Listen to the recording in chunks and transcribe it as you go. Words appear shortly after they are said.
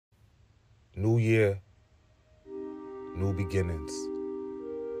New year, new beginnings.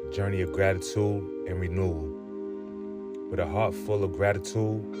 A journey of gratitude and renewal. With a heart full of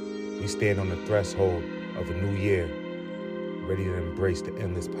gratitude, we stand on the threshold of a new year, ready to embrace the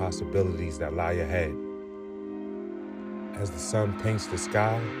endless possibilities that lie ahead. As the sun paints the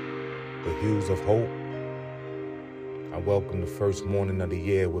sky with hues of hope, I welcome the first morning of the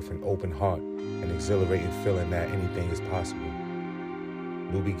year with an open heart and exhilarating feeling that anything is possible.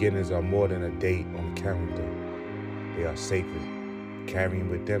 New beginnings are more than a date on the calendar. They are sacred, carrying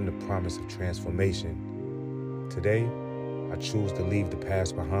with them the promise of transformation. Today, I choose to leave the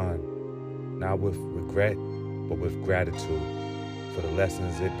past behind, not with regret, but with gratitude for the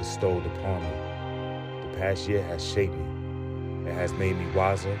lessons it bestowed upon me. The past year has shaped me. It has made me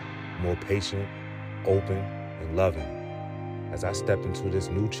wiser, more patient, open, and loving. As I step into this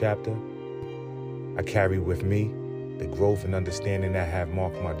new chapter, I carry with me the growth and understanding that have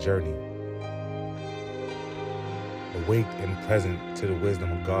marked my journey. Awake and present to the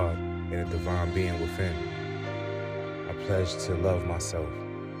wisdom of God and the divine being within. I pledge to love myself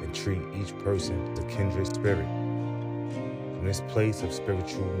and treat each person as a kindred spirit. From this place of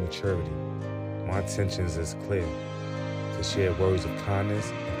spiritual maturity, my intentions is clear: to share words of kindness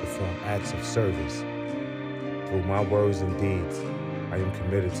and perform acts of service. Through my words and deeds, I am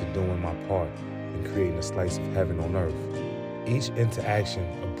committed to doing my part in creating a slice of heaven on earth. Each interaction,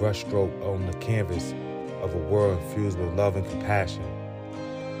 a brushstroke on the canvas of a world infused with love and compassion.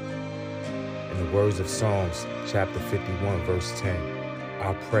 In the words of Psalms, chapter 51, verse 10,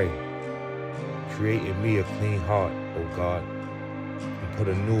 I pray, create in me a clean heart, O God, and put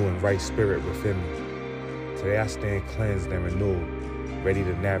a new and right spirit within me. Today I stand cleansed and renewed, ready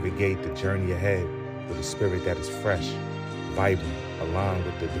to navigate the journey ahead with a spirit that is fresh, vibrant, aligned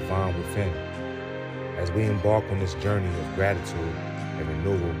with the divine within. As we embark on this journey of gratitude and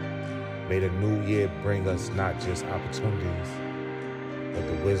renewal, may the new year bring us not just opportunities, but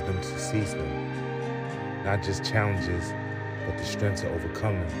the wisdom to seize them. Not just challenges, but the strength to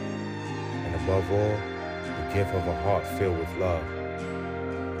overcome them. And above all, the gift of a heart filled with love.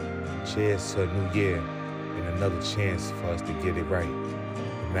 Cheers to a new year and another chance for us to get it right.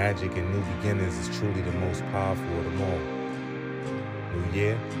 The magic in new beginnings is truly the most powerful of them all. New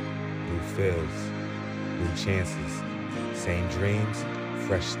year, new feels, new chances, same dreams,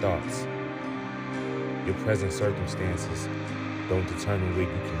 fresh starts. Your present circumstances don't determine where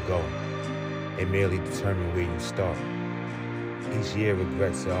you can go. They merely determine where you start. Each year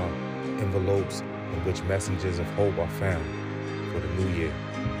regrets are envelopes in which messages of hope are found for the new year.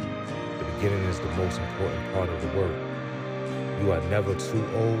 The beginning is the most important part of the work. You are never too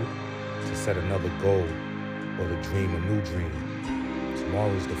old to set another goal or to dream a new dream.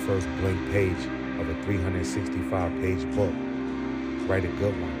 Tomorrow is the first blank page of a 365-page book. Write a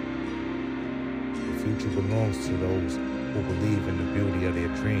good one. The future belongs to those who believe in the beauty of their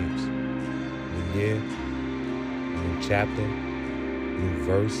dreams. New year, new chapter, new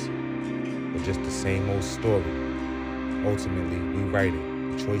verse, or just the same old story. Ultimately, we write it.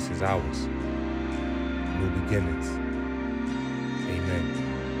 The choice is ours. New beginnings. Amen.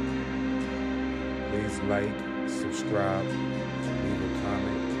 Please like, subscribe, leave a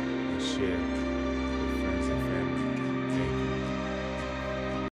comment, and share.